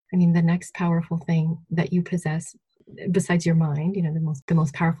I mean, the next powerful thing that you possess besides your mind, the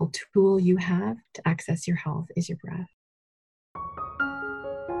most powerful tool you have to access your health is your breath.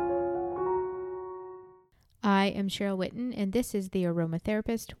 I am Cheryl Whitten, and this is The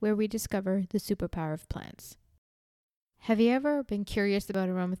Aromatherapist, where we discover the superpower of plants. Have you ever been curious about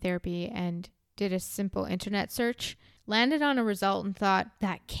aromatherapy and did a simple internet search, landed on a result and thought,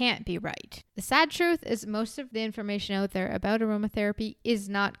 that can't be right? The sad truth is most of the information out there about aromatherapy is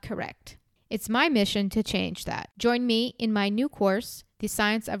not correct. It's my mission to change that. Join me in my new course, The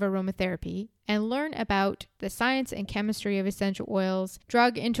Science of Aromatherapy, and learn about the science and chemistry of essential oils,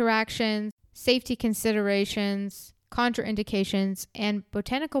 drug interactions, safety considerations, contraindications, and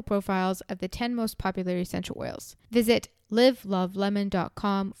botanical profiles of the 10 most popular essential oils. Visit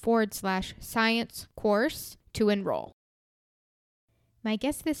livelovelemon.com/science course to enroll. My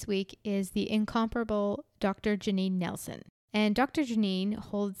guest this week is the incomparable Dr. Janine Nelson. And Dr. Janine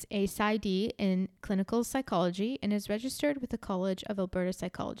holds a PsyD in clinical psychology and is registered with the College of Alberta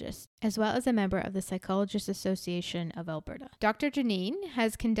Psychologists, as well as a member of the Psychologists Association of Alberta. Dr. Janine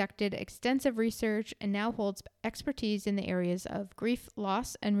has conducted extensive research and now holds expertise in the areas of grief,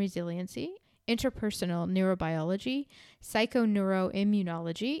 loss, and resiliency, interpersonal neurobiology,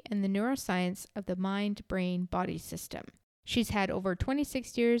 psychoneuroimmunology, and the neuroscience of the mind-brain-body system. She's had over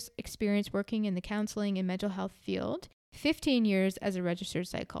 26 years experience working in the counseling and mental health field, 15 years as a registered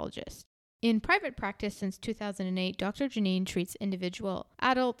psychologist. In private practice since 2008, Dr. Janine treats individual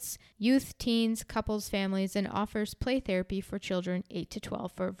adults, youth, teens, couples, families, and offers play therapy for children 8 to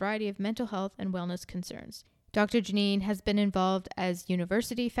 12 for a variety of mental health and wellness concerns. Dr. Janine has been involved as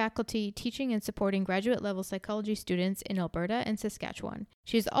university faculty, teaching and supporting graduate-level psychology students in Alberta and Saskatchewan.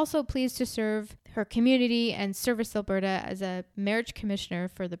 She is also pleased to serve her community and Service Alberta as a marriage commissioner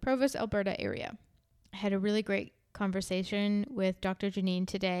for the Provost, Alberta area. I had a really great conversation with Dr. Janine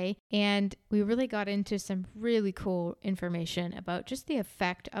today, and we really got into some really cool information about just the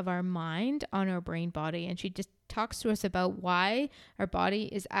effect of our mind on our brain body. And she just talks to us about why our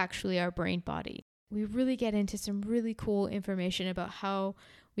body is actually our brain body. We really get into some really cool information about how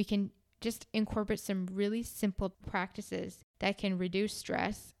we can just incorporate some really simple practices that can reduce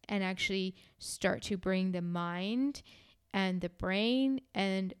stress and actually start to bring the mind and the brain,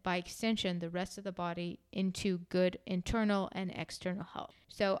 and by extension, the rest of the body into good internal and external health.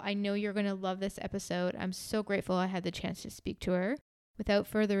 So I know you're going to love this episode. I'm so grateful I had the chance to speak to her. Without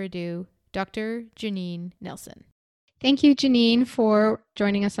further ado, Dr. Janine Nelson. Thank you, Janine, for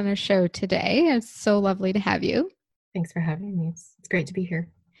joining us on our show today. It's so lovely to have you. Thanks for having me. It's great to be here.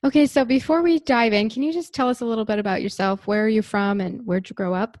 Okay, so before we dive in, can you just tell us a little bit about yourself? Where are you from and where'd you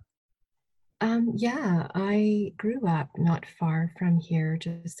grow up? I grew up not far from here,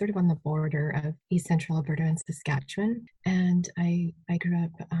 just sort of on the border of East Central Alberta and Saskatchewan. And I grew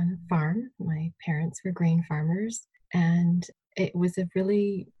up on a farm. My parents were grain farmers, and it was a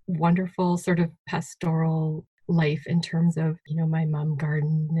really wonderful sort of pastoral life in terms of, my mom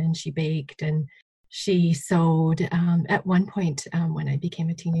gardened and she baked and she sewed. At one point, when I became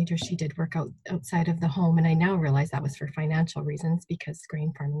a teenager, she did work outside of the home. And I now realize that was for financial reasons, because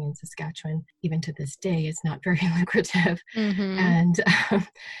grain farming in Saskatchewan, even to this day, is not very lucrative. Mm-hmm.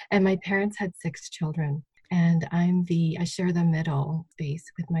 And my parents had 6 children. And I share the middle space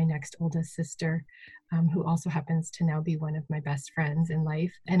with my next oldest sister, who also happens to now be one of my best friends in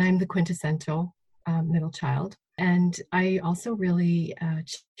life. And I'm the quintessential middle child. And I also really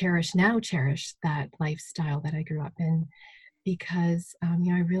cherish that lifestyle that I grew up in, because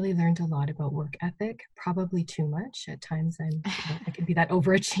I really learned a lot about work ethic, probably too much at times. I can be that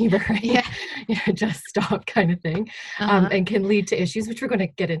overachiever, right? Yeah. Just stop kind of thing, and can lead to issues, which we're going to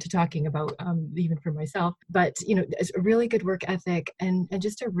get into talking about, even for myself. But it's a really good work ethic, and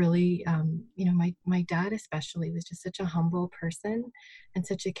just a really, my dad especially was just such a humble person and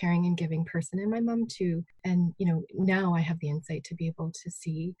such a caring and giving person, and my mom too. And now I have the insight to be able to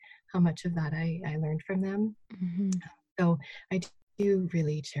see how much of that I learned from them. Mm-hmm. So I do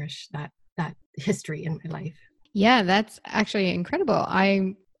really cherish that history in my life. Yeah, that's actually incredible.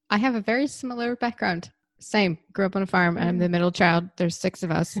 I have a very similar background. Same. Grew up on a farm. I'm the middle child. There's 6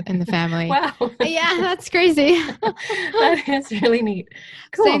 of us in the family. Wow. Yeah, that's crazy. That is really neat.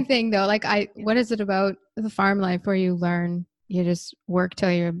 Cool. Same thing though. What is it about the farm life where you learn, you just work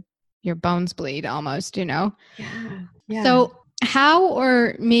till your bones bleed almost, Yeah. So how,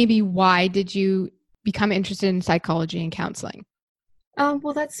 or maybe why, did you become interested in psychology and counseling?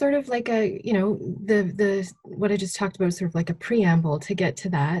 Well, that's sort of like the what I just talked about is sort of like a preamble to get to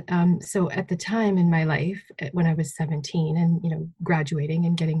that. So at the time in my life, when I was 17 and, graduating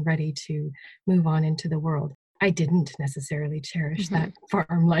and getting ready to move on into the world, I didn't necessarily cherish Mm-hmm. that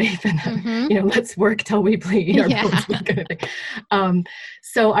farm life and that, Mm-hmm. let's work till we bleed or Yeah. that kind of thing.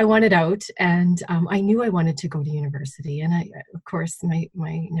 So I wanted out, and I knew I wanted to go to university. And of course, my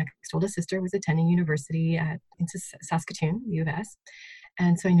next oldest sister was attending university in Saskatoon, U of S.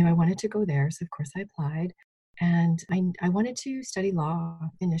 And so I knew I wanted to go there. So of course I applied. And I wanted to study law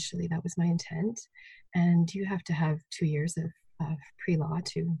initially. That was my intent. And you have to have 2 years of pre-law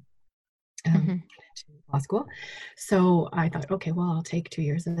Mm-hmm. to law school. So I thought, okay, well, I'll take 2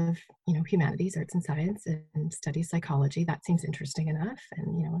 years of, humanities, arts and science, and study psychology. That seems interesting enough.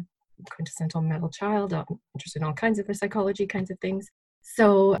 And, quintessential middle child, I'm interested in all kinds of the psychology kinds of things.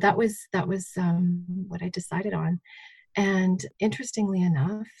 So that was what I decided on. And interestingly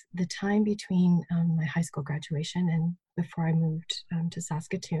enough, the time between my high school graduation and before I moved to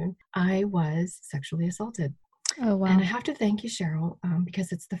Saskatoon, I was sexually assaulted. Oh, And wow. I have to thank you, Cheryl,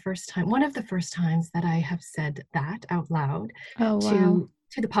 because it's one of the first times that I have said that out loud Oh, wow.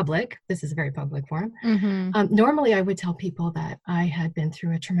 to the public. This is a very public forum. Mm-hmm. Normally, I would tell people that I had been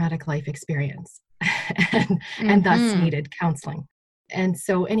through a traumatic life experience and thus Mm-hmm. needed counseling. And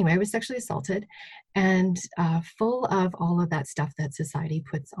so, anyway, I was sexually assaulted and full of all of that stuff that society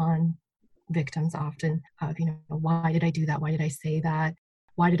puts on victims often of, why did I do that? Why did I say that?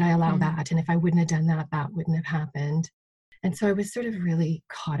 Why did I allow Mm-hmm. that? And if I wouldn't have done that, that wouldn't have happened. And so I was sort of really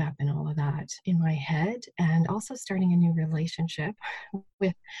caught up in all of that in my head, and also starting a new relationship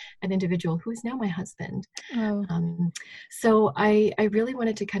with an individual who is now my husband. Oh. So I really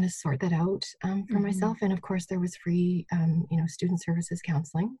wanted to kind of sort that out for Mm-hmm. myself. And of course, there was free, student services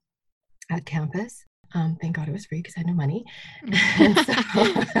counseling at campus. Thank God it was free because I had no money. And so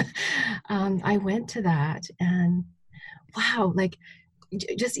I went to that, and wow, like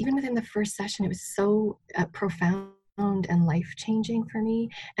just even within the first session, it was so profound and life changing for me.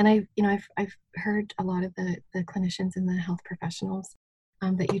 And I've heard a lot of the clinicians and the health professionals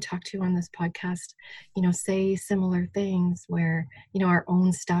that you talk to on this podcast, say similar things where, our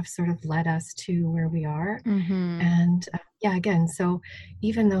own stuff sort of led us to where we are. Mm-hmm. And yeah, again, so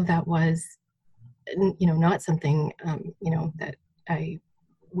even though that was, not something, that I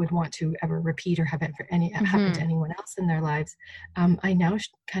would want to ever repeat or have ever happen to Mm-hmm. anyone else in their lives, I now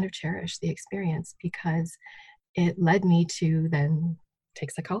kind of cherish the experience because it led me to then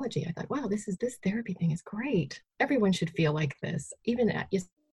take psychology. I thought, wow, this therapy thing is great. Everyone should feel like this,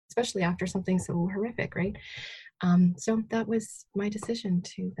 especially after something so horrific, right? So that was my decision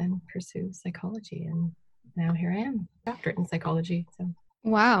to then pursue psychology, and now here I am, doctorate in psychology. So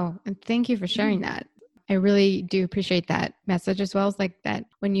Wow. And thank you for sharing that. I really do appreciate that message, as well as like that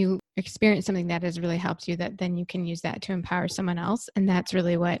when you experience something that has really helped you, that then you can use that to empower someone else. And that's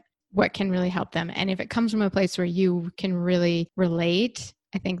really what can really help them. And if it comes from a place where you can really relate,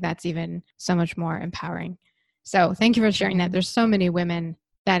 I think that's even so much more empowering. So thank you for sharing that. There's so many women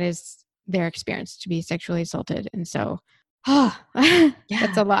that is their experience to be sexually assaulted. And so, that's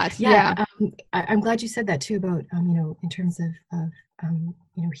Yeah, a lot. yeah. Yeah. I'm glad you said that too about in terms of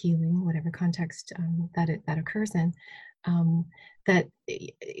healing, whatever context that occurs in. Um, that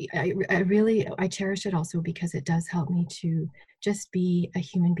I really I cherish it also because it does help me to just be a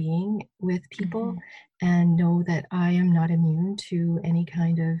human being with people Mm-hmm. and know that I am not immune to any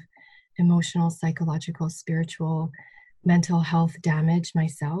kind of emotional, psychological, spiritual, mental health damage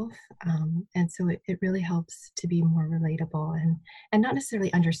myself. And so it really helps to be more relatable and not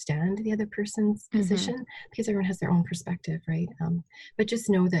necessarily understand the other person's Mm-hmm. position because everyone has their own perspective, right? But just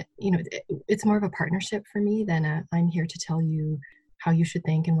know that, it's more of a partnership for me than I'm here to tell you how you should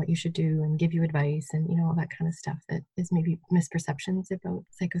think and what you should do and give you advice and, all that kind of stuff that is maybe misperceptions about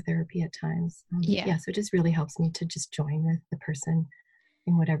psychotherapy at times. Yeah. Yeah, so it just really helps me to just join the person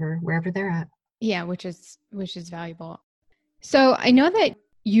in wherever they're at. Yeah, which is valuable. So I know that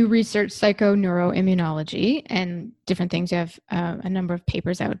you research psychoneuroimmunology and different things. You have a number of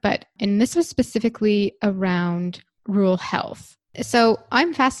papers out, and this was specifically around rural health. So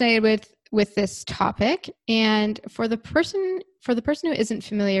I'm fascinated with this topic. And for the person who isn't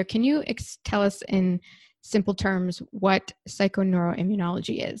familiar, can you tell us in simple terms what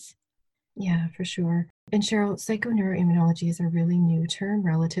psychoneuroimmunology is? Yeah, for sure. And Cheryl, psychoneuroimmunology is a really new term,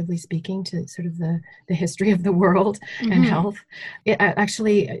 relatively speaking, to sort of the history of the world and Mm-hmm. health. It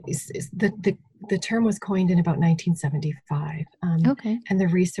actually, the term was coined in about 1975, Okay. and the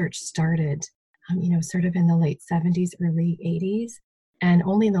research started, sort of in the late 70s, early 80s, and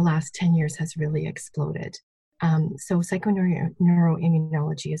only in the last 10 years has really exploded. So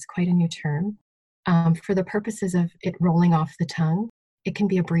psychoneuroimmunology is quite a new term. For the purposes of it rolling off the tongue, It can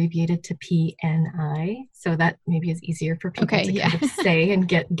be abbreviated to PNI, so that maybe is easier for people Okay, to yeah. kind of say and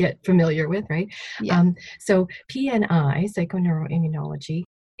get familiar with, right? Yeah. So PNI, psychoneuroimmunology,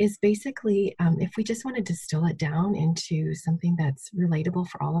 is basically, if we just want to distill it down into something that's relatable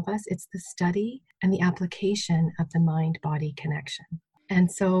for all of us, it's the study and the application of the mind-body connection.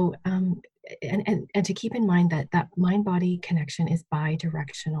 And so, and to keep in mind that that mind-body connection is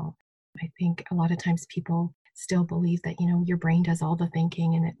bi-directional. I think a lot of times people still believe that, your brain does all the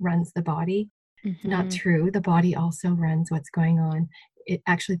thinking and it runs the body. Not Mm-hmm. true. The body also runs what's going on. It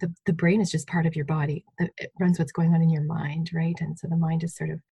actually, the brain is just part of your body. It runs what's going on in your mind, right? And so the mind is sort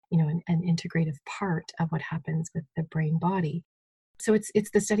of, an integrative part of what happens with the brain body. So it's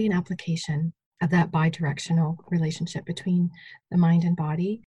the study and application of that bi-directional relationship between the mind and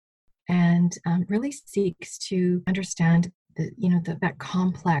body, and really seeks to understand that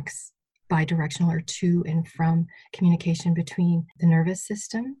complex bi-directional or to and from communication between the nervous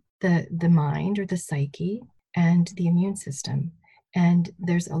system, the mind or the psyche, and the immune system. And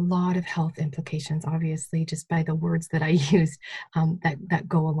there's a lot of health implications, obviously, just by the words that I used, that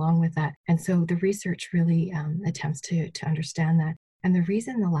go along with that. And so the research really attempts to understand that. And the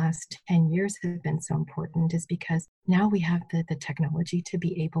reason the last 10 years have been so important is because now we have the technology to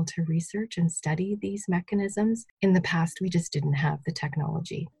be able to research and study these mechanisms. In the past, we just didn't have the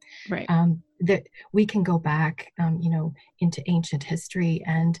technology. Right. That we can go back, into ancient history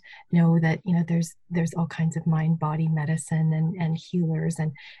and know that, there's all kinds of mind-body medicine and healers,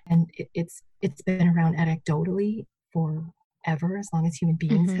 and it's been around anecdotally forever, as long as human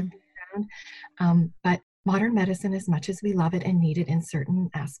beings Mm-hmm. have been around. But modern medicine, as much as we love it and need it in certain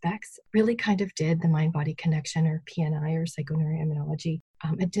aspects, really kind of did the mind-body connection, or PNI, or psychoneuroimmunology,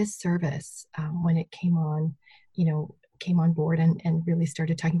 a disservice when it came on board and really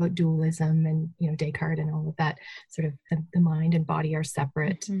started talking about dualism and, Descartes and all of that, sort of the mind and body are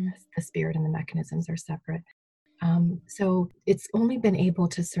separate, Mm-hmm. the spirit and the mechanisms are separate. So it's only been able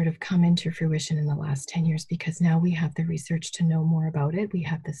to sort of come into fruition in the last 10 years because now we have the research to know more about it. We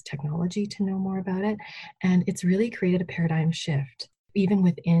have this technology to know more about it. And it's really created a paradigm shift, even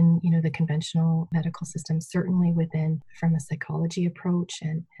within, the conventional medical system, certainly within from a psychology approach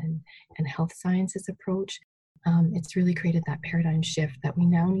and health sciences approach. It's really created that paradigm shift that we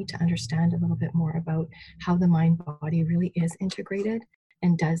now need to understand a little bit more about how the mind body really is integrated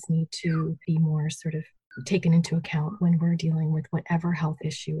and does need to be more sort of taken into account when we're dealing with whatever health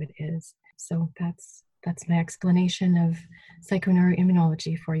issue it is. So that's my explanation of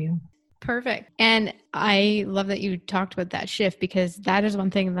psychoneuroimmunology for you. Perfect. And I love that you talked about that shift, because that is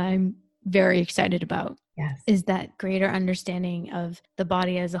one thing that I'm very excited about, Yes. is that greater understanding of the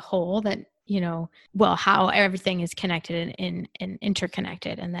body as a whole, that, how everything is connected and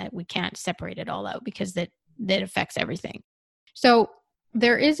interconnected, and that we can't separate it all out because that affects everything. So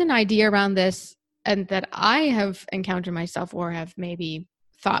there is an idea around this, and that I have encountered myself, or have maybe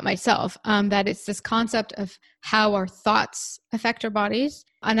thought myself, that it's this concept of how our thoughts affect our bodies.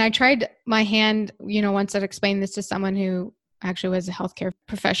 And I tried my hand, once I'd explained this to someone who actually was a healthcare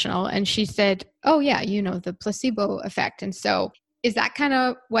professional, and she said, oh yeah, the placebo effect. And so is that kind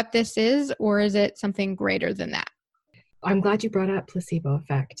of what this is, or is it something greater than that? I'm glad you brought up placebo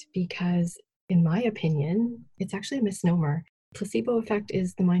effect because, in my opinion, it's actually a misnomer. Placebo effect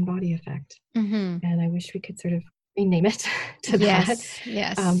is the mind body effect. Mm-hmm. And I wish we could sort of rename it to that.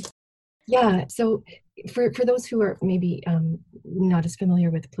 Yes. Yeah. So for those who are maybe not as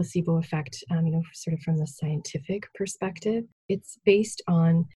familiar with placebo effect, sort of from the scientific perspective, it's based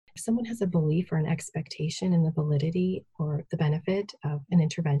on if someone has a belief or an expectation in the validity or the benefit of an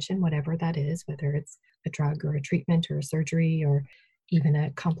intervention, whatever that is, whether it's a drug or a treatment or a surgery or even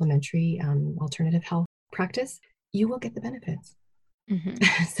a complementary alternative health practice, you will get the benefits. Mm-hmm.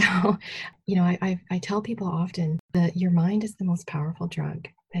 So, I tell people often that your mind is the most powerful drug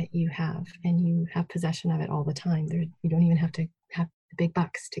that you have, and you have possession of it all the time. You don't even have to have the big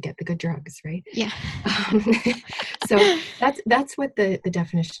bucks to get the good drugs, right? Yeah. Um, so that's what the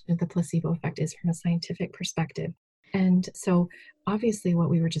definition of the placebo effect is from a scientific perspective. And so, obviously, what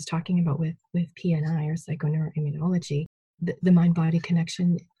we were just talking about with PNI, or psychoneuroimmunology, the mind body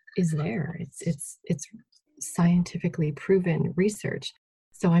connection is there. It's scientifically proven research.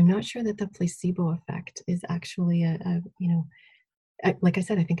 So I'm not sure that the placebo effect is actually like I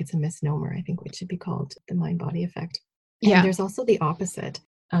said, I think it's a misnomer. I think it should be called the mind body effect. And Yeah. there's also the opposite,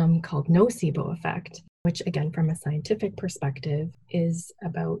 called nocebo effect, which again, from a scientific perspective, is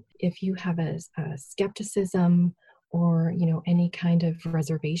about if you have a skepticism or, any kind of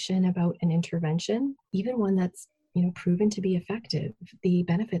reservation about an intervention, even one that's, proven to be effective, the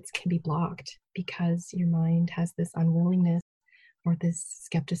benefits can be blocked because your mind has this unwillingness or this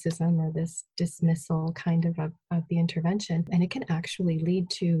skepticism or this dismissal kind of the intervention. And it can actually lead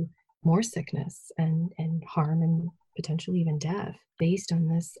to more sickness and harm and potentially even death based on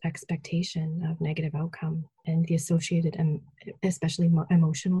this expectation of negative outcome and the associated, especially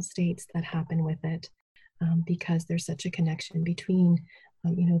emotional states that happen with it, because there's such a connection between,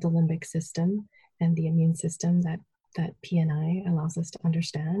 the limbic system and the immune system that PNI allows us to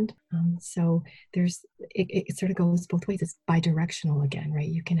understand. So it sort of goes both ways. It's bidirectional again, right?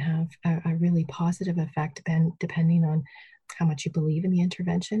 You can have a really positive effect depending on how much you believe in the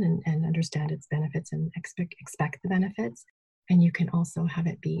intervention and understand its benefits and expect the benefits. And you can also have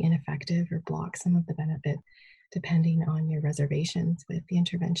it be ineffective or block some of the benefit depending on your reservations with the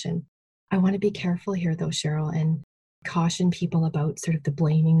intervention. I want to be careful here though, Cheryl, and caution people about sort of the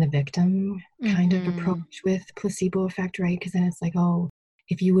blaming the victim kind of approach with placebo effect, right? Because then it's like, oh,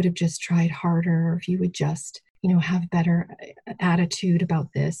 if you would have just tried harder, or if you would just, have better attitude about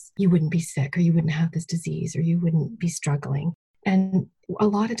this, you wouldn't be sick, or you wouldn't have this disease, or you wouldn't be struggling. And a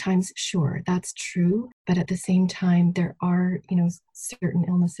lot of times, sure, that's true. But at the same time, there are, certain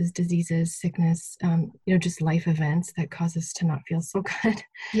illnesses, diseases, sickness, just life events that cause us to not feel so good.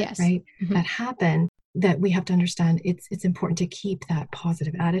 Yes. Right? That happen, that we have to understand it's important to keep that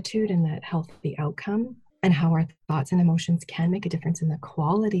positive attitude and that healthy outcome, and how our thoughts and emotions can make a difference in the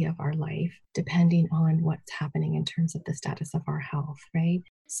quality of our life, depending on what's happening in terms of the status of our health, right?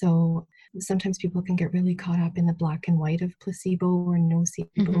 So sometimes people can get really caught up in the black and white of placebo or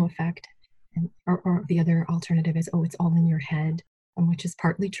nocebo effect. Or the other alternative is, oh, it's all in your head, which is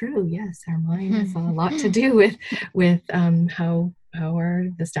partly true. Yes, our mind has a lot to do with how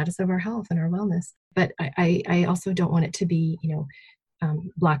the status of our health and our wellness. But I also don't want it to be,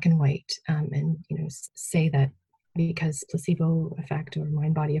 black and white, and say that because placebo effect or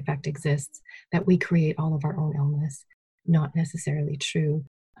mind body effect exists, that we create all of our own illness. Not necessarily true.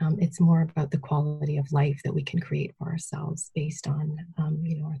 It's more about the quality of life that we can create for ourselves based on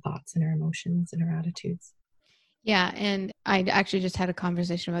our thoughts and our emotions and our attitudes. Yeah, and I actually just had a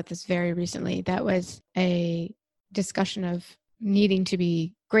conversation about this very recently. That was a discussion of needing to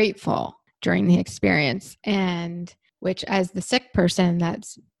be grateful during the experience, and which, as the sick person,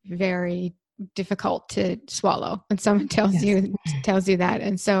 that's very difficult to swallow when someone tells you that.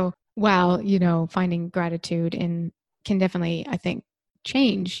 And so, while finding gratitude can definitely, I think,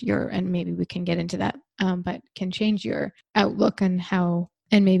 change and maybe we can get into that, but can change your outlook on how,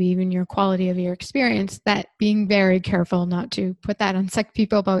 and maybe even your quality of your experience, that being very careful not to put that on sick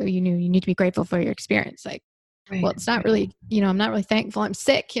people, but you need to be grateful for your experience. Like, right, well, it's not really, I'm not really thankful I'm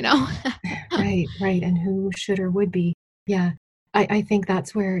sick, Right. And who should or would be. Yeah. I think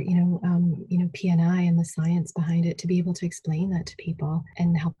that's where, PNI and the science behind it, to be able to explain that to people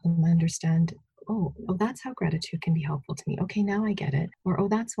and help them understand, oh, that's how gratitude can be helpful to me. Okay, now I get it. Or, oh,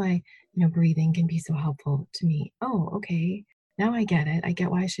 that's why, breathing can be so helpful to me. Oh, okay. Now I get it. I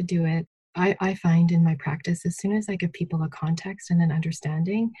get why I should do it. I find in my practice, as soon as I give people a context and an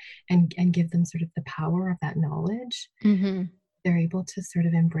understanding and give them sort of the power of that knowledge, they're able to sort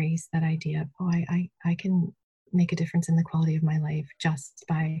of embrace that idea of, oh, I can make a difference in the quality of my life just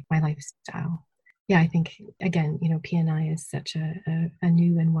by my lifestyle. Yeah, I think, again, PNI is such a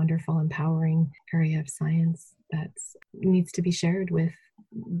new and wonderful, empowering area of science that needs to be shared with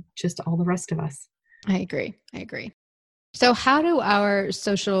just all the rest of us. I agree. So how do our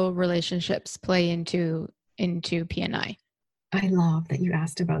social relationships play into PNI? I love that you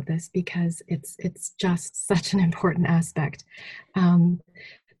asked about this because it's just such an important aspect.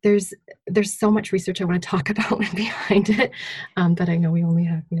 There's so much research I want to talk about behind it, but I know we only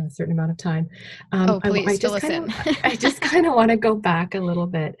have a certain amount of time. Please fill us in. I just kind of want to go back a little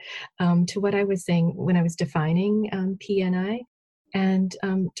bit to what I was saying when I was defining PNI, and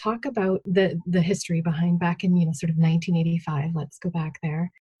talk about the history behind back in sort of 1985. Let's go back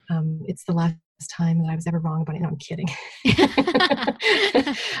there. It's the last time that I was ever wrong about it. No, I'm kidding.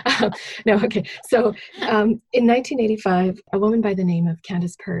 No, okay. So in 1985, a woman by the name of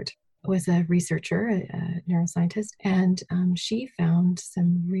Candace Pert was a researcher, a neuroscientist, and she found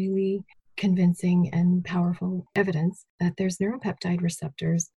some really convincing and powerful evidence that there's neuropeptide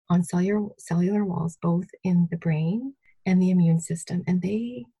receptors on cellular walls, both in the brain and the immune system, and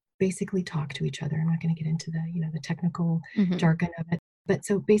they basically talk to each other. I'm not going to get into the technical jargon of it. But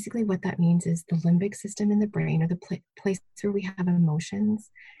so basically what that means is the limbic system in the brain, or the place where we have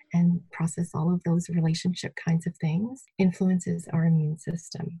emotions and process all of those relationship kinds of things, influences our immune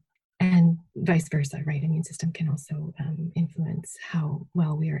system. And vice versa, right? Immune system can also influence how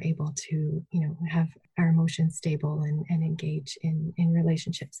well we are able to, have our emotions stable and engage in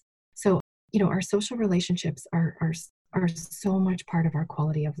relationships. So, our social relationships are are so much part of our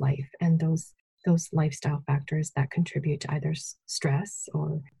quality of life, and those lifestyle factors that contribute to either stress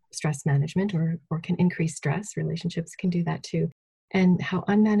or stress management, or can increase stress. Relationships can do that too. And how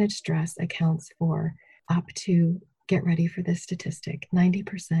unmanaged stress accounts for up to, get ready for this statistic,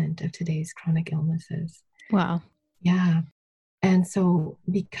 90% of today's chronic illnesses. Wow. Yeah. And so,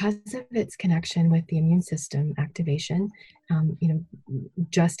 because of its connection with the immune system activation,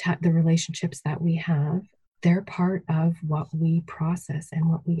 just the relationships that we have, they're part of what we process and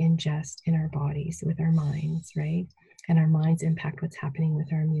what we ingest in our bodies with our minds, right? And our minds impact what's happening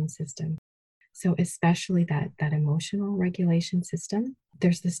with our immune system. So, especially that emotional regulation system,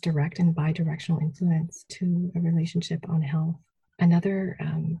 there's this direct and bidirectional influence to a relationship on health. Another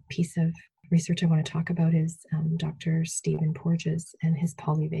piece of research I want to talk about is Dr. Stephen Porges and his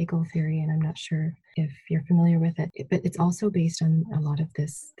polyvagal theory, and I'm not sure if you're familiar with it, but it's also based on a lot of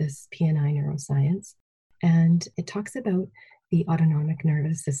this PNI neuroscience, and it talks about the autonomic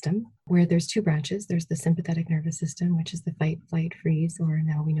nervous system, where there's two branches. There's the sympathetic nervous system, which is the fight, flight, freeze, or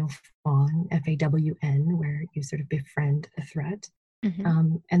now we know fawn, FAWN, where you sort of befriend a threat.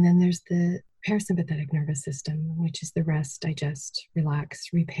 And then there's the parasympathetic nervous system, which is the rest, digest, relax,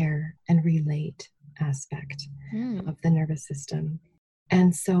 repair, and relate aspect of the nervous system.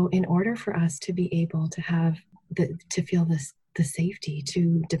 And so, in order for us to be able to have to feel the safety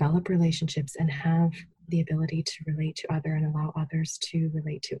to develop relationships and have the ability to relate to other and allow others to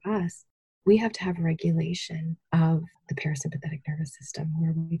relate to us, we have to have regulation of the parasympathetic nervous system,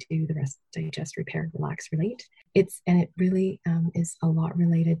 where we do the rest, digest, repair, relax, relate. It really is a lot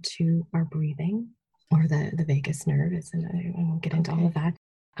related to our breathing, or the vagus nerve. And I won't get into all of that.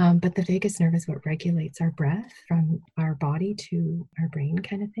 But the vagus nerve is what regulates our breath from our body to our brain,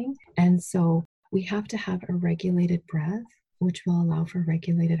 kind of thing. And so we have to have a regulated breath, which will allow for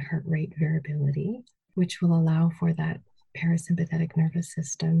regulated heart rate variability, which will allow for that parasympathetic nervous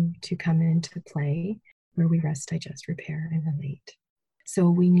system to come into play, where we rest, digest, repair, and relate. So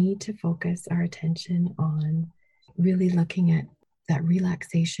we need to focus our attention on really looking at that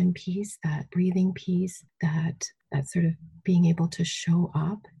relaxation piece, that breathing piece, that sort of being able to show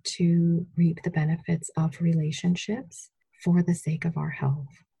up to reap the benefits of relationships for the sake of our health.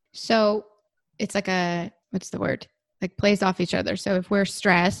 So it's like what's the word? Like plays off each other. So if we're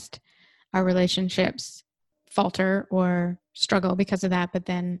stressed, our relationships falter or struggle because of that, but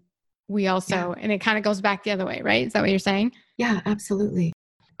then we also, and it kind of goes back the other way, right? Is that what you're saying? Yeah, absolutely.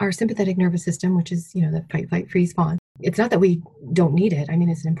 Our sympathetic nervous system, which is, the fight, flight, freeze, fawn, it's not that we don't need it. I mean,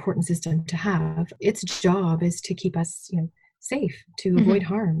 it's an important system to have. Its job is to keep us, safe, to avoid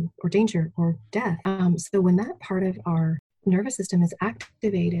harm or danger or death. So when that part of our nervous system is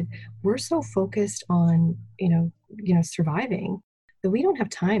activated, we're so focused on, surviving, that we don't have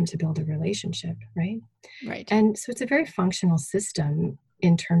time to build a relationship, right? Right. And so it's a very functional system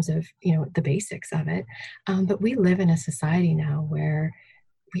in terms of, the basics of it. But we live in a society now where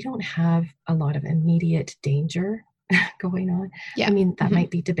we don't have a lot of immediate danger going on. Yeah. I mean, that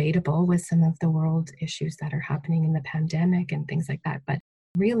might be debatable with some of the world issues that are happening in the pandemic and things like that. But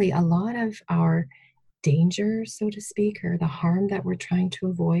really, a lot of our danger, so to speak, or the harm that we're trying to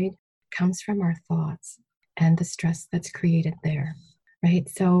avoid, comes from our thoughts and the stress that's created there. Right.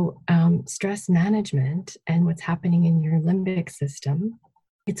 So stress management and what's happening in your limbic system,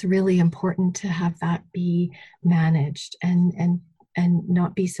 it's really important to have that be managed and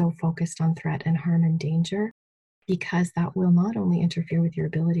not be so focused on threat and harm and danger, because that will not only interfere with your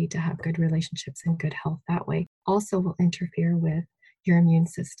ability to have good relationships and good health that way, also will interfere with your immune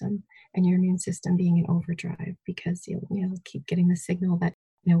system, and your immune system being in overdrive, because you'll keep getting the signal that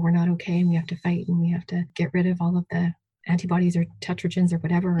we're not okay and we have to fight and we have to get rid of all of the antibodies or tetrogens or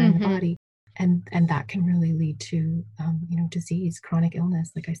whatever are in the body, and that can really lead to disease, chronic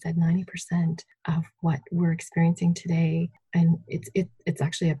illness. Like I said, 90% of what we're experiencing today, and it's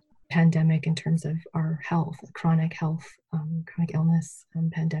actually a pandemic in terms of our health, chronic health, chronic illness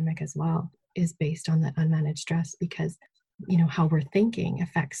pandemic as well, is based on that unmanaged stress, because how we're thinking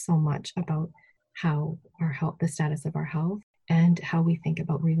affects so much about how our health, the status of our health, and how we think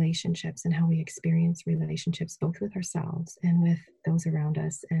about relationships and how we experience relationships, both with ourselves and with those around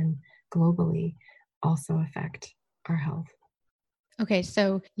us and globally, also affect our health. Okay,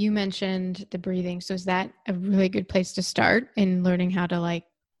 so you mentioned the breathing. So is that a really good place to start in learning how to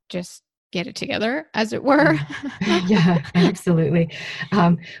just get it together, as it were? Yeah, absolutely.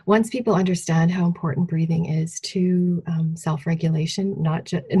 Once people understand how important breathing is to self-regulation, not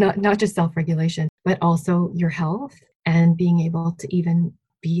just self-regulation, but also your health, and being able to even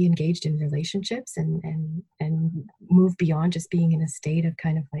be engaged in relationships and move beyond just being in a state of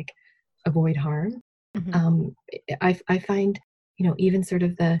kind of avoid harm. Um, I find, even sort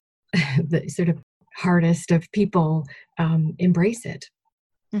of the the sort of hardest of people embrace it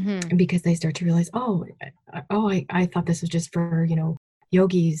because they start to realize, I thought this was just for,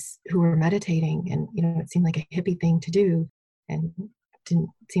 yogis who were meditating, and, it seemed like a hippie thing to do and didn't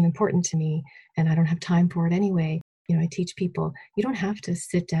seem important to me, and I don't have time for it anyway. I teach people, you don't have to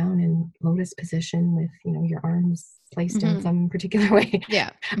sit down in lotus position with, your arms placed in some particular way. Yeah.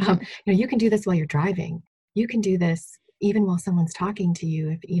 You can do this while you're driving. You can do this even while someone's talking to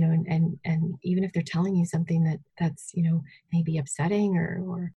you, if and even if they're telling you something that's maybe upsetting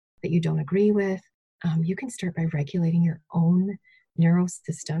or that you don't agree with. You can start by regulating your own neural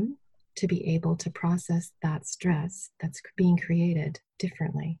system to be able to process that stress that's being created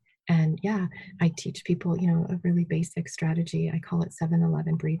differently. And yeah, I teach people, a really basic strategy. I call it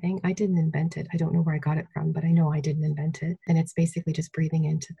 7-11 breathing. I didn't invent it. I don't know where I got it from, but I know I didn't invent it. And it's basically just breathing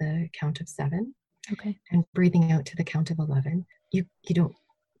into the count of 7. Okay. And breathing out to the count of 11. You don't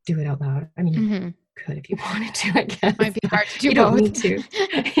do it out loud. I mean, you could if you wanted to, I guess. Might be hard to do you both. Don't need to.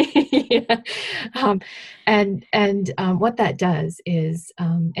 Yeah. And what that does is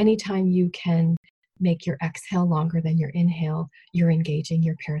anytime you can make your exhale longer than your inhale, you're engaging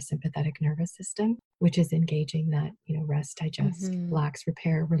your parasympathetic nervous system, which is engaging that, rest, digest, relax,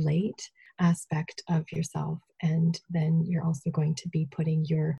 repair, relate aspect of yourself. And then you're also going to be putting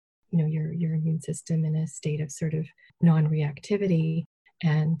your immune system in a state of sort of non-reactivity,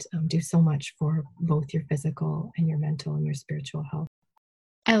 and do so much for both your physical and your mental and your spiritual health.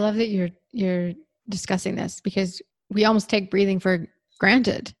 I love that you're discussing this, because we almost take breathing for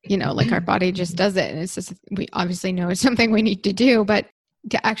granted, like our body just does it. And it's just, we obviously know it's something we need to do, but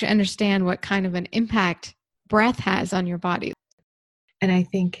to actually understand what kind of an impact breath has on your body. And I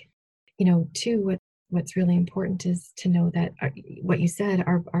think, too, what's really important is to know that what you said,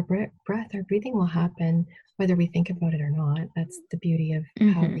 our breath, our breathing will happen whether we think about it or not. That's the beauty of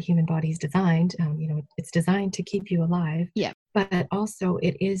how the human body is designed. It's designed to keep you alive. Yeah. But also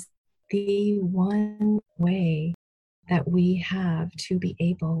it is the one way that we have to be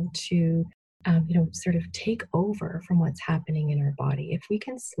able to, sort of take over from what's happening in our body. If we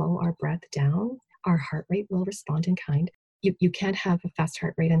can slow our breath down, our heart rate will respond in kind. You can't have a fast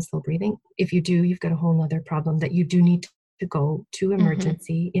heart rate and slow breathing. If you do, you've got a whole other problem that you do need to go to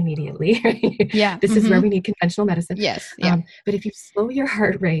emergency immediately. Yeah. This is where we need conventional medicine. Yes. Yeah. But if you slow your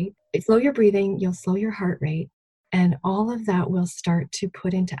heart rate, slow your breathing, you'll slow your heart rate. And all of that will start to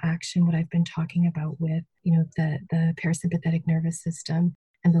put into action what I've been talking about with, the parasympathetic nervous system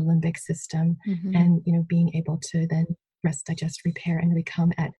and the limbic system, and, being able to then rest, digest, repair, and really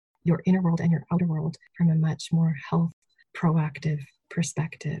come at your inner world and your outer world from a much more health proactive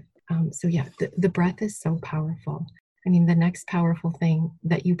perspective. So yeah, the breath is so powerful. I mean, the next powerful thing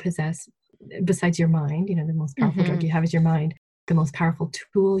that you possess besides your mind, the most powerful drug you have is your mind. The most powerful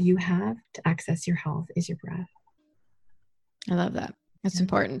tool you have to access your health is your breath. I love that. That's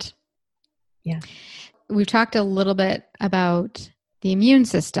important. Yeah. We've talked a little bit about the immune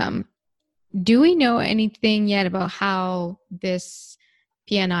system. Do we know anything yet about how this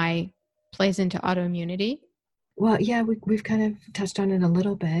PNI plays into autoimmunity? Well, yeah, we've kind of touched on it a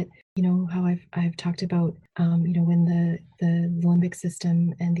little bit. How I've talked about, when the limbic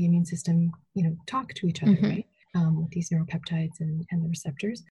system and the immune system, talk to each other, right? With these neuropeptides and the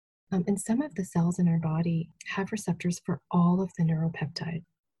receptors. And some of the cells in our body have receptors for all of the neuropeptides.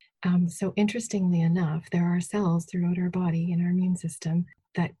 So interestingly enough, there are cells throughout our body in our immune system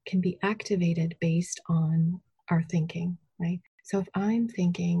that can be activated based on our thinking, right? So if I'm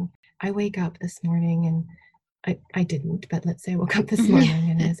thinking, I wake up this morning and I didn't, but let's say I woke up this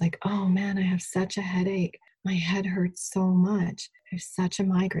morning and I was like, oh man, I have such a headache. My head hurts so much. I have such a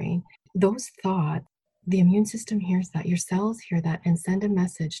migraine. Those thoughts, the immune system hears that, your cells hear that, and send a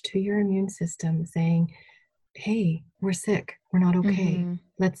message to your immune system saying, hey, we're sick. We're not okay.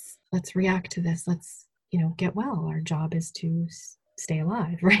 Let's react to this. Let's, get well. Our job is to stay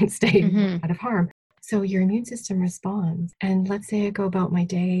alive, right? Stay out of harm. So your immune system responds. And let's say I go about my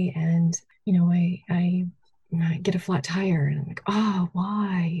day and, I get a flat tire and I'm like, oh,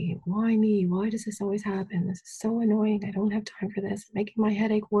 why me? Why does this always happen? This is so annoying. I don't have time for this. Making my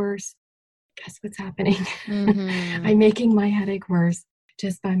headache worse. Guess what's happening? I'm making my headache worse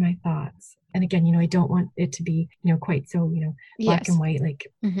just by my thoughts. And again, I don't want it to be, quite so, black and white, like,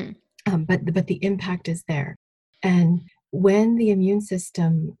 but the impact is there. And when the immune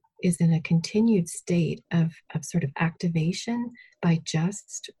system is in a continued state of sort of activation by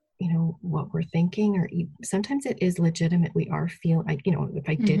just, what we're thinking, or sometimes it is legitimate. We are feeling like, if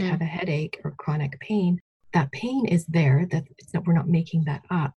I did have a headache or chronic pain, that pain is there, that we're not making that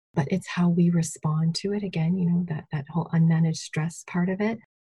up. but it's how we respond to it. Again, that whole unmanaged stress part of it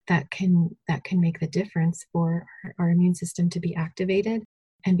that can make the difference for our immune system to be activated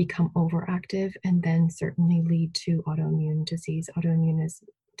and become overactive, and then certainly lead to autoimmune disease.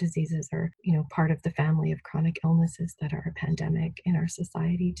 Diseases are, part of the family of chronic illnesses that are a pandemic in our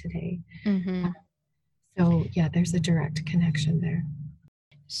society today. Mm-hmm. So yeah, there's a direct connection there.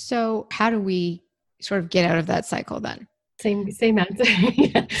 So how do we sort of get out of that cycle then? Same answer.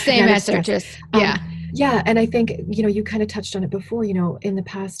 Yeah. Same answer, just yeah, and I think you kind of touched on it before. In the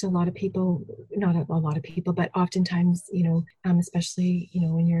past, a lot of people, not a lot of people, but oftentimes, especially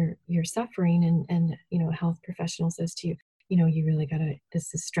when you're suffering, and a health professional says to you, you really gotta.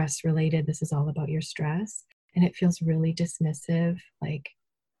 This is stress related. This is all about your stress, and it feels really dismissive. Like,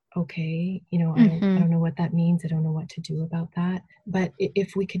 okay, I don't know what that means. I don't know what to do about that. But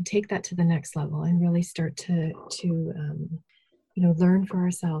if we can take that to the next level and really start to learn for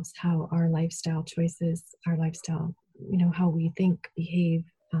ourselves how our lifestyle choices, how we think, behave,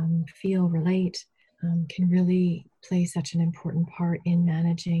 feel, relate, can really play such an important part in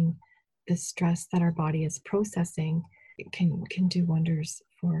managing the stress that our body is processing. It can do wonders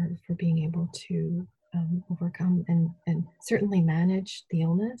for being able to overcome and certainly manage the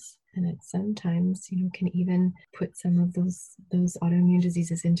illness. And it sometimes, can even put some of those autoimmune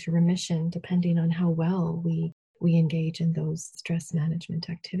diseases into remission, depending on how well we engage in those stress management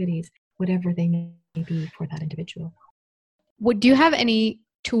activities, whatever they may be for that individual. Do you have any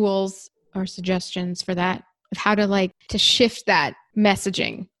tools or suggestions for that, of how to shift that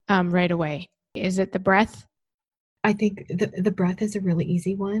messaging right away? Is it the breath? I think the breath is a really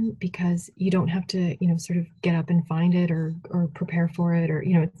easy one, because you don't have to, sort of get up and find it or prepare for it, or,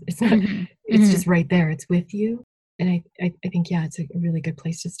 it's not, it's just right there. It's with you. And I think, yeah, it's a really good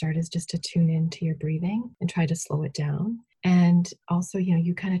place to start, is just to tune into your breathing and try to slow it down. And also,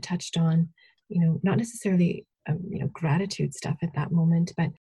 you kind of touched on, not necessarily, gratitude stuff at that moment,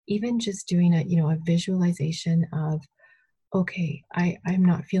 but even just doing a visualization of, okay, I'm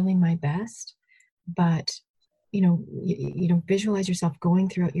not feeling my best, but visualize yourself going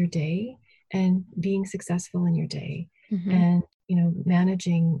throughout your day and being successful in your day, and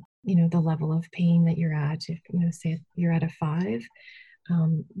managing the level of pain that you're at. If say you're at a 5,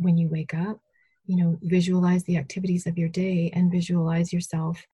 when you wake up, visualize the activities of your day and visualize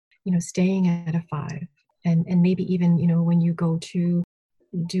yourself staying at a 5, and maybe even when you go to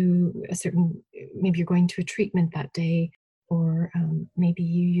do maybe you're going to a treatment that day, or maybe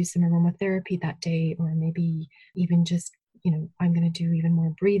you use some aromatherapy that day, or maybe even just, I'm going to do even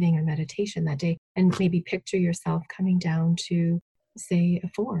more breathing or meditation that day, and maybe picture yourself coming down to, say, a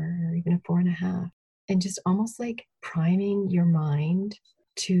 4 or even a 4.5, and just almost like priming your mind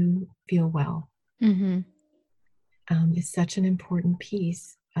to feel well. Is such an important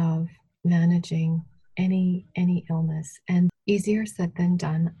piece of managing any illness, and easier said than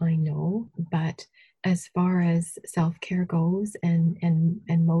done, I know, but as far as self-care goes, and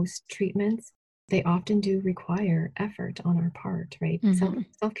most treatments, they often do require effort on our part, right?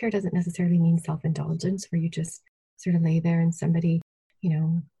 Self-care doesn't necessarily mean self-indulgence, where you just sort of lay there and somebody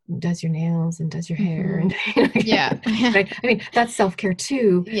does your nails and does your hair, and yeah. Right? I mean, that's self-care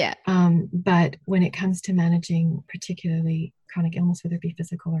too. Yeah. But when it comes to managing particularly chronic illness, whether it be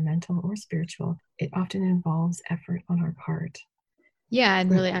physical or mental or spiritual, it often involves effort on our part. Yeah,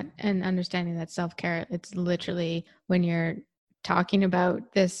 and really, and understanding that self-care, it's literally, when you're talking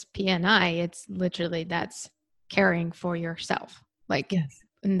about this PNI, it's literally, that's caring for yourself, like, yes,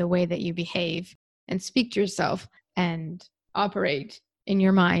 in the way that you behave and speak to yourself and operate in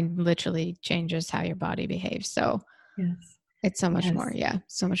your mind literally changes how your body behaves. So yes, it's so much more. Yeah,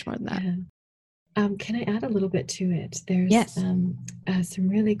 so much more than that. Yeah. Can I add a little bit to it? There's some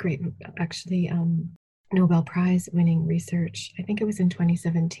really great, actually, Nobel Prize winning research. I think it was in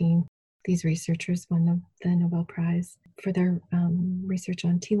 2017. These researchers won the Nobel Prize for their research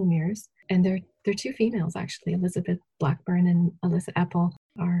on telomeres. And they're 2 females, actually. Elizabeth Blackburn and Alyssa Epple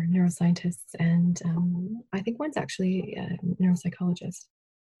are neuroscientists. And I think one's actually a neuropsychologist.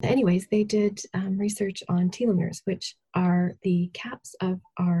 Anyways, they did research on telomeres, which are the caps of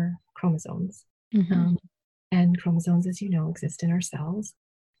our chromosomes. And chromosomes, as you know, exist in our cells.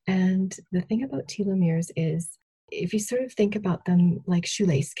 And the thing about telomeres is, if you sort of think about them like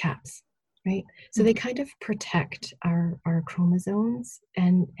shoelace caps, right? So they kind of protect our chromosomes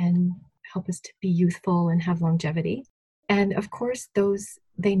and help us to be youthful and have longevity. And of course,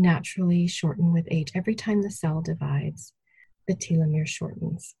 they naturally shorten with age. Every time the cell divides, the telomere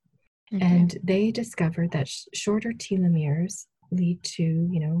shortens. And they discovered that shorter telomeres lead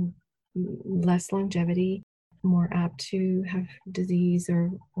to, less longevity, more apt to have disease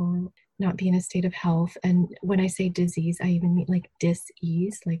or not be in a state of health. And when I say disease, I even mean like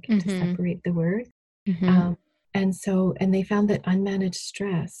dis-ease, like to Mm-hmm. separate the word. Mm-hmm. And they found that unmanaged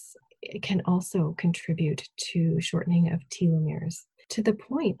stress can also contribute to shortening of telomeres, to the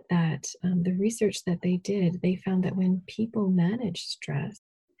point that the research that they did, they found that when people managed stress,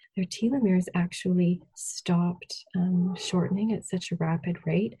 their telomeres actually stopped shortening at such a rapid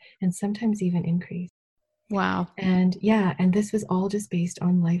rate and sometimes even increased. Wow. And yeah, and this was all just based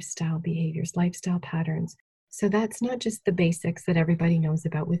on lifestyle behaviors, lifestyle patterns. So that's not just the basics that everybody knows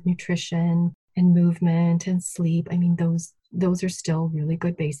about with nutrition and movement and sleep. I mean, those are still really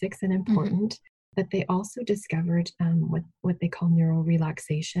good basics and Mm-hmm. important. But they also discovered what they call neural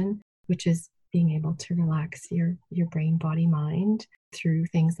relaxation, which is being able to relax your brain, body, mind through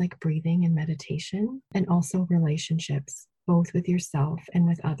things like breathing and meditation, and also relationships, both with yourself and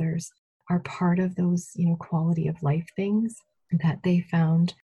with others, are part of those, quality of life things that they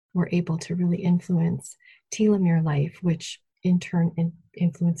found were able to really influence telomere life, which in turn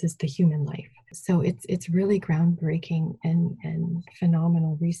influences the human life. So it's really groundbreaking and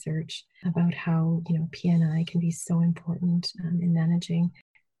phenomenal research about how PNI can be so important in managing,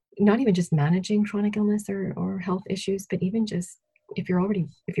 not even just managing chronic illness or health issues, but even just if you're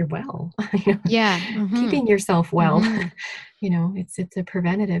well, Yeah. Mm-hmm. keeping yourself well. Mm-hmm. It's a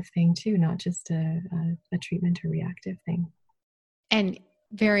preventative thing too, not just a treatment or reactive thing. And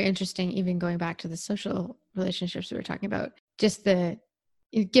very interesting, even going back to the social relationships we were talking about,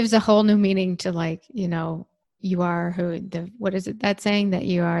 it gives a whole new meaning to, like, you are what is it, that saying that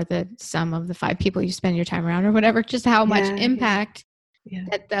you are the sum of the 5 people you spend your time around or whatever, just how much Yeah, impact yeah.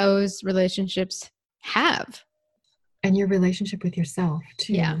 that those relationships have. And your relationship with yourself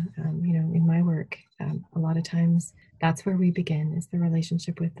Yeah. too. In my work, a lot of times that's where we begin, is the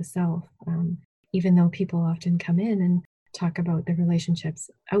relationship with the self. Even though people often come in and talk about the relationships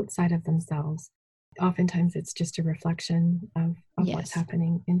outside of themselves, oftentimes it's just a reflection of what's Yes.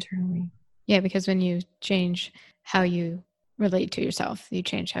 happening internally. Yeah, because when you change how you relate to yourself, you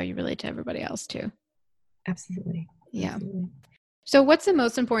change how you relate to everybody else too. Absolutely. Yeah. Absolutely. So what's the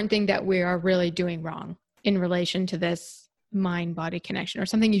most important thing that we are really doing wrong in relation to this mind-body connection, or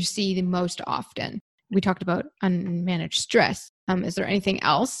something you see the most often? We talked about unmanaged stress. Is there anything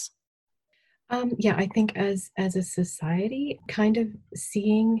else? Yeah, I think as a society, kind of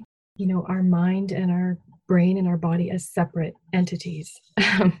seeing, our mind and our brain and our body as separate entities.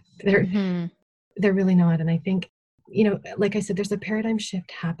 They're Mm-hmm. they're really not. And I think, like I said, there's a paradigm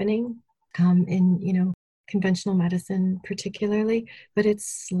shift happening in, conventional medicine particularly, but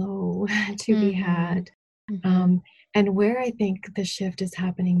it's slow to be Mm-hmm. had. Mm-hmm. Um, and where I think the shift is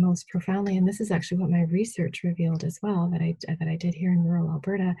happening most profoundly, and this is actually what my research revealed as well, that I did here in rural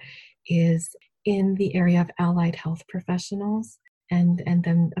Alberta, is in the area of allied health professionals, and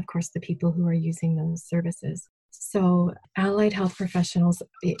then of course the people who are using those services. So allied health professionals,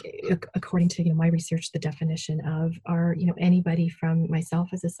 according to my research, the definition of are anybody from myself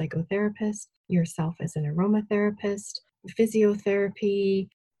as a psychotherapist, yourself as an aromatherapist, physiotherapy,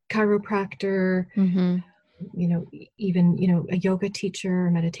 chiropractor, Mm-hmm. even a yoga teacher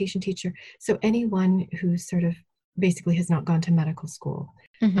or meditation teacher. So anyone who sort of basically has not gone to medical school,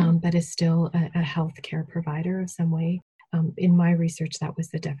 Mm-hmm. but is still a healthcare provider of some way. In my research, that was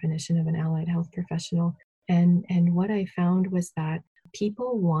the definition of an allied health professional. And what I found was that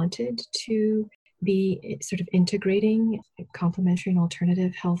people wanted to be sort of integrating complementary and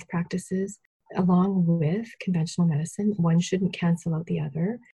alternative health practices along with conventional medicine. One shouldn't cancel out the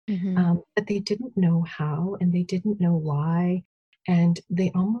other, Mm-hmm. but they didn't know how and they didn't know why. And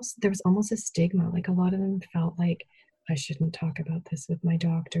there was almost a stigma. Like a lot of them felt like, I shouldn't talk about this with my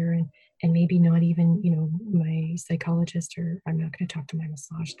doctor, and maybe not even, my psychologist, or I'm not going to talk to my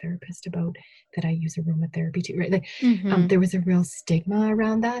massage therapist about that I use aromatherapy too, right? Like, Mm-hmm. there was a real stigma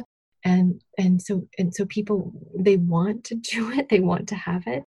around that. And so people, they want to do it, they want to have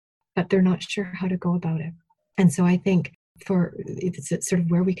it, but they're not sure how to go about it. And so I think it's sort of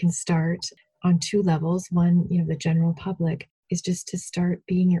where we can start on 2 levels. One, the general public is just to start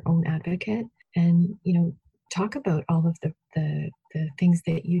being your own advocate and, talk about all of the things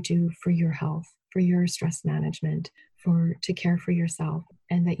that you do for your health, for your stress management, to care for yourself,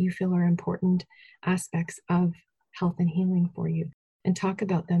 and that you feel are important aspects of health and healing for you. And talk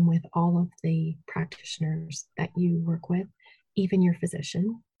about them with all of the practitioners that you work with, even your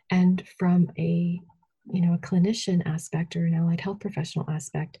physician. And from a clinician aspect or an allied health professional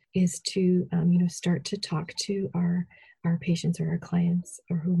aspect, is to start to talk to our patients or our clients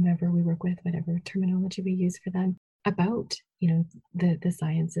or whomever we work with, whatever terminology we use for them, about, the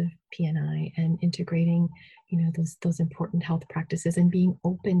science of PNI and integrating, those important health practices and being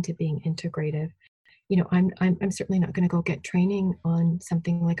open to being integrative. I'm certainly not going to go get training on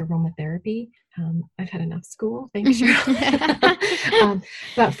something like aromatherapy. I've had enough school, thanks, Cheryl.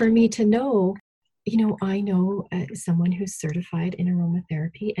 But for me to know, I know someone who's certified in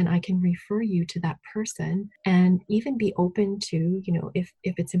aromatherapy, and I can refer you to that person, and even be open to, if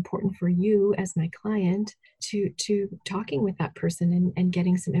it's important for you as my client, to talking with that person and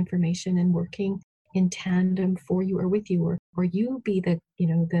getting some information and working in tandem for you or with you, or you be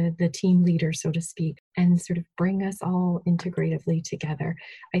the team leader, so to speak, and sort of bring us all integratively together.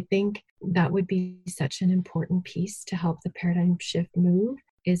 I think that would be such an important piece to help the paradigm shift move,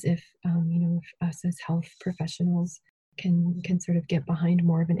 is if if us as health professionals can sort of get behind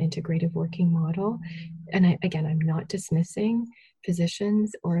more of an integrative working model. And I'm not dismissing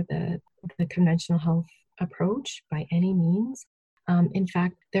physicians or the conventional health approach by any means. In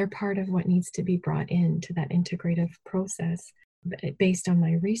fact, they're part of what needs to be brought into that integrative process. Based on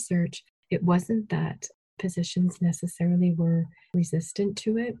my research, it wasn't that physicians necessarily were resistant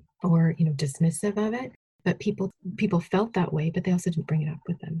to it or dismissive of it, but people felt that way, but they also didn't bring it up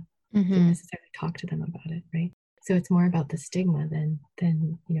with them. Didn't necessarily talk to them about it, right? So it's more about the stigma than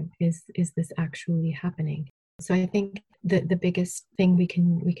is this actually happening? So I think the biggest thing we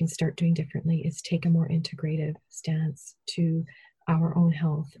can start doing differently is take a more integrative stance to our own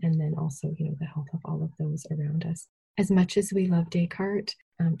health, and then also the health of all of those around us. As much as we love Descartes,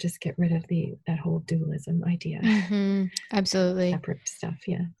 just get rid of that whole dualism idea. Absolutely. Separate stuff,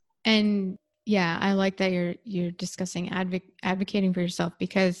 yeah. And yeah, I like that you're discussing advocating for yourself,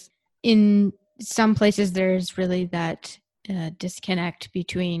 because in some places there's really that disconnect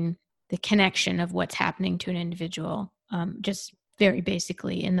between the connection of what's happening to an individual, just very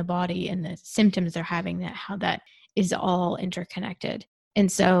basically in the body and the symptoms they're having, that how that is all interconnected.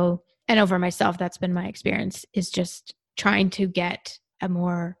 And so, I know for myself, that's been my experience, is just trying to get a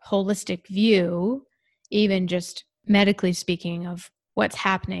more holistic view, even just medically speaking, of what's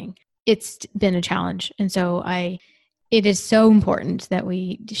happening. It's been a challenge. And so it is so important that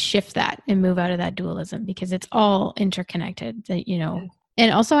we shift that and move out of that dualism, because it's all interconnected, that,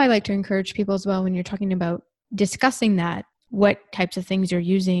 And also I like to encourage people as well, when you're talking about discussing that, what types of things you're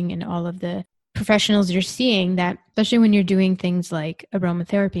using and all of the professionals you're seeing, that especially when you're doing things like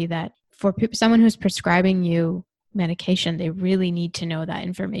aromatherapy, that for someone who's prescribing you medication, they really need to know that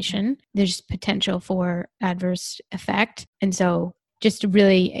information. There's potential for adverse effect. And so just to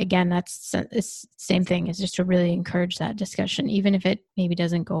really, again, that's the same thing, is just to really encourage that discussion, even if it maybe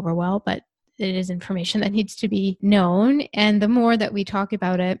doesn't go over well, but it is information that needs to be known. And the more that we talk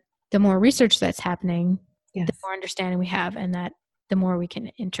about it, the more research that's happening, yes, the more understanding we have, and that the more we can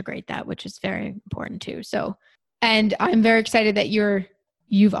integrate that, which is very important too. So, and I'm very excited that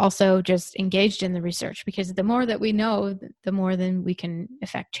you've also just engaged in the research, because the more that we know, the more then we can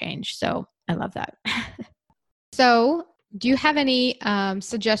affect change. So I love that. So do you have any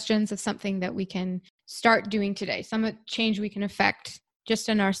suggestions of something that we can start doing today? Some change we can affect just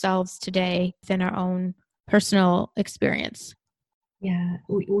in ourselves today, within our own personal experience? Yeah,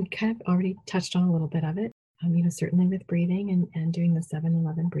 we kind of already touched on a little bit of it. Certainly with breathing and doing the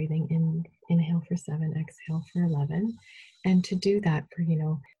 7-11 breathing, inhale for 7, exhale for 11. And to do that for,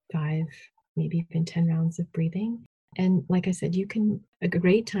 5, maybe even 10 rounds of breathing. And like I said, a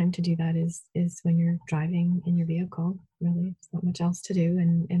great time to do that is when you're driving in your vehicle. Really, there's not much else to do.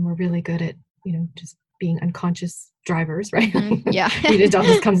 And we're really good at, just being unconscious drivers, right? Yeah. It all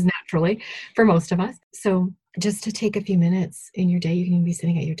just comes naturally for most of us. So just to take a few minutes in your day, you can be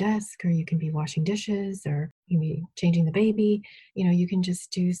sitting at your desk, or you can be washing dishes, or you can be changing the baby. You can just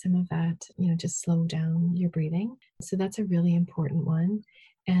do some of that, just slow down your breathing. So that's a really important one.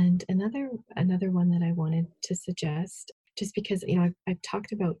 And another one that I wanted to suggest, just because, I've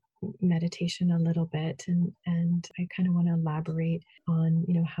talked about meditation a little bit, and I kind of want to elaborate on,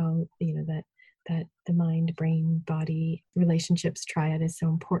 how, that the mind, brain, body relationships triad is so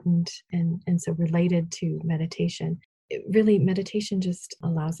important and so related to meditation. Meditation just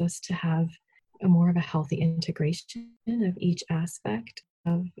allows us to have a more of a healthy integration of each aspect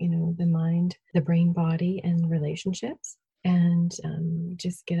of, the mind, the brain, body, and relationships, and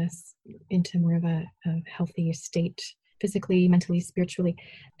just get us into more of a healthy state, physically, mentally, spiritually.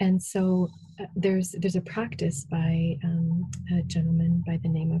 And so there's a practice by a gentleman by the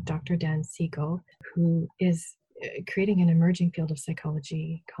name of Dr. Dan Siegel, who is creating an emerging field of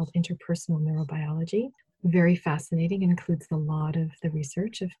psychology called interpersonal neurobiology. Very fascinating, and includes a lot of the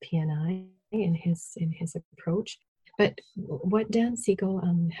research of PNI in his approach. But what Dan Siegel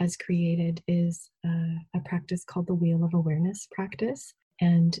has created is a practice called the Wheel of Awareness practice.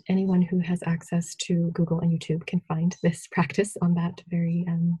 And anyone who has access to Google and YouTube can find this practice on that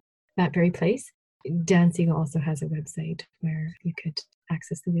very place. Dan Siegel also has a website where you could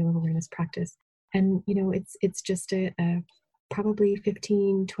access the Wheel of Awareness practice. And, it's just a probably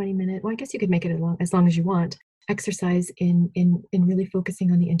 15, 20 minute, well, I guess you could make it as long as you want, exercise in really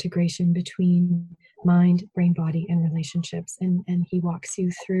focusing on the integration between mind, brain, body, and relationships. And he walks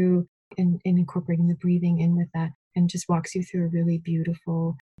you through and incorporating the breathing in with that, and just walks you through a really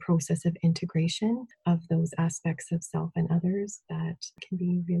beautiful process of integration of those aspects of self and others that can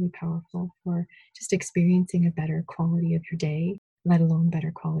be really powerful for just experiencing a better quality of your day, let alone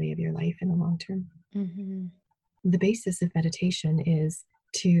better quality of your life in the long term. Mm-hmm. The basis of meditation is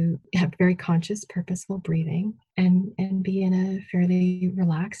to have very conscious, purposeful breathing and be in a fairly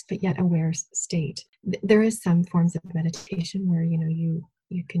relaxed but yet aware state. There is some forms of meditation where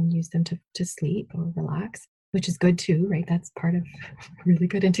you can use them to sleep or relax, which is good too, right? That's part of really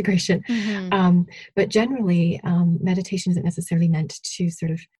good integration. Mm-hmm. But generally, meditation isn't necessarily meant to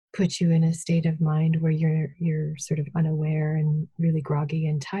sort of put you in a state of mind where you're sort of unaware and really groggy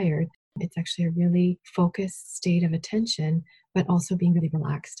and tired. It's actually a really focused state of attention, but also being really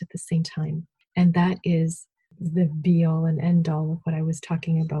relaxed at the same time. And that is the be all and end all of what I was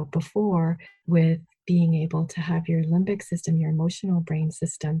talking about before, with being able to have your limbic system, your emotional brain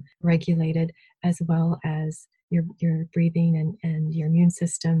system regulated, as well as your breathing and your immune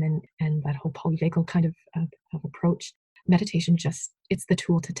system and that whole polyvagal kind of approach. Meditation it's the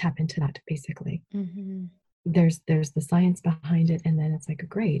tool to tap into that, basically. Mm-hmm. There's the science behind it, and then it's like,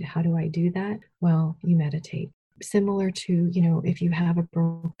 great, how do I do that? Well, you meditate. Similar to, if you have a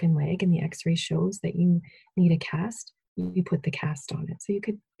broken leg and the x-ray shows that you need a cast, you put the cast on it. So you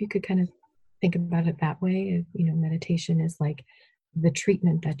could kind of think about it that way. Meditation is like the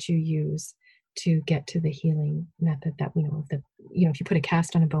treatment that you use to get to the healing method that we know of. If you put a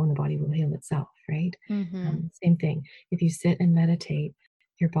cast on a bone, the body will heal itself, right? Mm-hmm. Same thing. If you sit and meditate,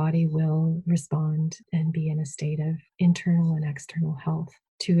 your body will respond and be in a state of internal and external health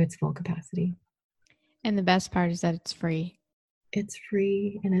to its full capacity. And the best part is that it's free. It's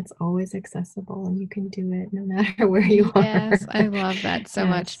free and it's always accessible, and you can do it no matter where you are. Yes, I love that so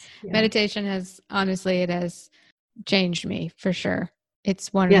much. Yeah. Meditation has changed me for sure.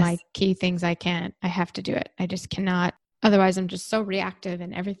 It's one of my key things. I have to do it. I just cannot. Otherwise, I'm just so reactive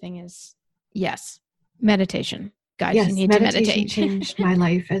and everything is, meditation. Guys, you need meditation to meditate. changed my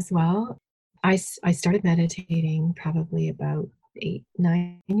life as well. I started meditating probably about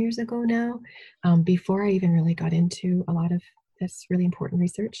 8-9 years ago now, before I even really got into a lot of this really important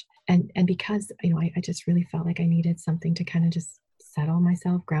research. And because, I just really felt like I needed something to kind of just settle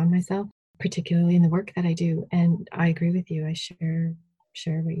myself, ground myself, particularly in the work that I do. And I agree with you. I share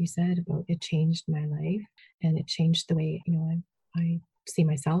what you said about it changed my life, and it changed the way, I see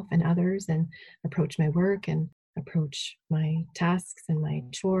myself and others and approach my work and approach my tasks and my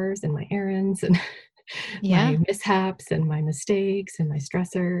chores and my errands and my mishaps and my mistakes and my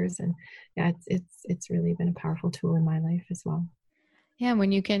stressors. And it's really been a powerful tool in my life as well. Yeah,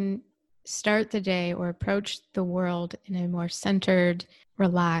 when you can start the day or approach the world in a more centered,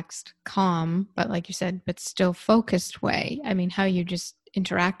 relaxed, calm, but like you said, but still focused way. I mean, how you just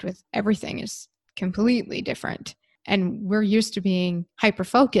interact with everything is completely different. And we're used to being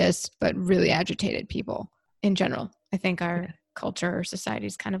hyper-focused, but really agitated people in general. I think our culture or society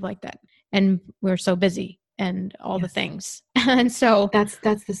is kind of like that. And we're so busy and all the things. And so that's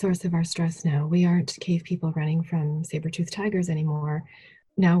the source of our stress now. We aren't cave people running from saber-toothed tigers anymore.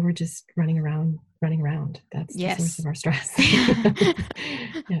 Now we're just running around. That's the source of our stress.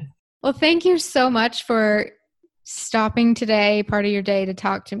 Yeah. Well, thank you so much for stopping today, part of your day, to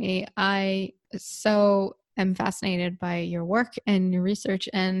talk to me. I so am fascinated by your work and your research,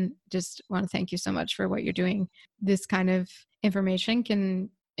 and just want to thank you so much for what you're doing. This kind of information can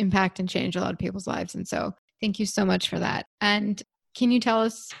impact and change a lot of people's lives. And so thank you so much for that. And can you tell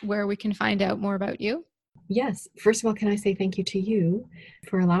us where we can find out more about you? Yes. First of all, can I say thank you to you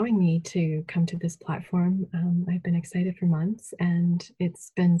for allowing me to come to this platform? I've been excited for months, and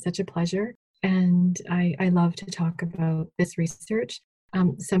it's been such a pleasure. And I love to talk about this research.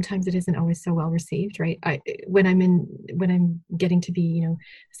 Sometimes it isn't always so well received, right? When I'm getting to be, a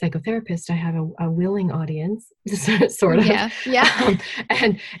psychotherapist, I have a willing audience, sort of. Yeah.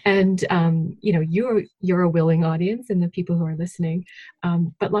 And you're a willing audience, and the people who are listening.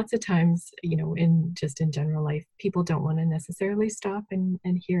 But lots of times, in general life, people don't want to necessarily stop and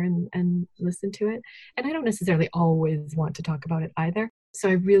hear and listen to it. And I don't necessarily always want to talk about it either. So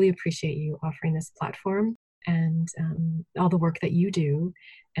I really appreciate you offering this platform. and all the work that you do.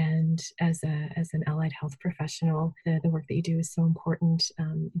 And as an allied health professional, the work that you do is so important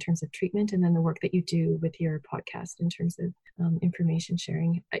in terms of treatment, and then the work that you do with your podcast in terms of information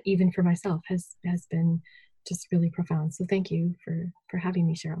sharing, even for myself, has been just really profound. So thank you for having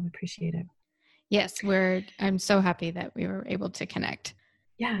me, Cheryl. I appreciate it. Yes, I'm so happy that we were able to connect.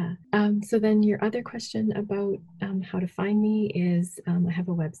 Yeah. So then your other question about how to find me is I have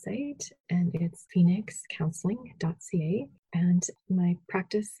a website, and it's phoenixcounseling.ca. And my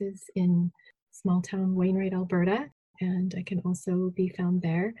practice is in small town Wainwright, Alberta. And I can also be found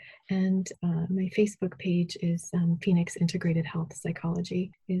there. And my Facebook page is Phoenix Integrated Health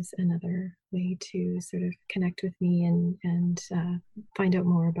Psychology is another way to sort of connect with me and find out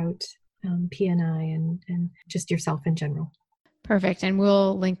more about PNI and just yourself in general. Perfect. And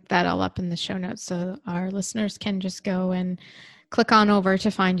we'll link that all up in the show notes so our listeners can just go and click on over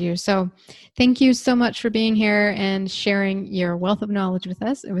to find you. So thank you so much for being here and sharing your wealth of knowledge with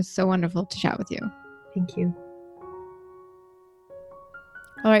us. It was so wonderful to chat with you. Thank you.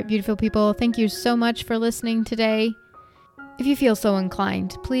 All right, beautiful people. Thank you so much for listening today. If you feel so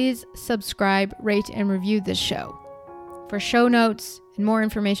inclined, please subscribe, rate, and review this show. For show notes and more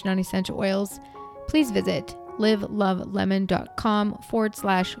information on essential oils, please visit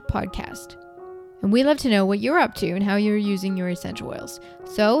livelovelemon.com/podcast. And we love to know what you're up to and how you're using your essential oils.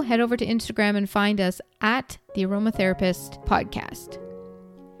 So head over to Instagram and find us at the Aromatherapist Podcast.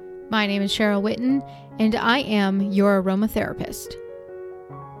 My name is Cheryl Whitten, and I am your aromatherapist.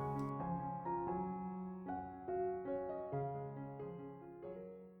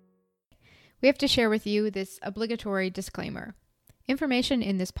 We have to share with you this obligatory disclaimer. Information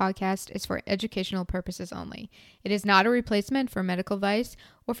in this podcast is for educational purposes only. It is not a replacement for medical advice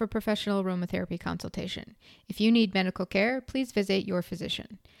or for professional aromatherapy consultation. If you need medical care, please visit your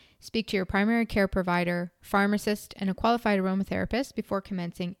physician. Speak to your primary care provider, pharmacist, and a qualified aromatherapist before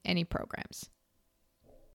commencing any programs.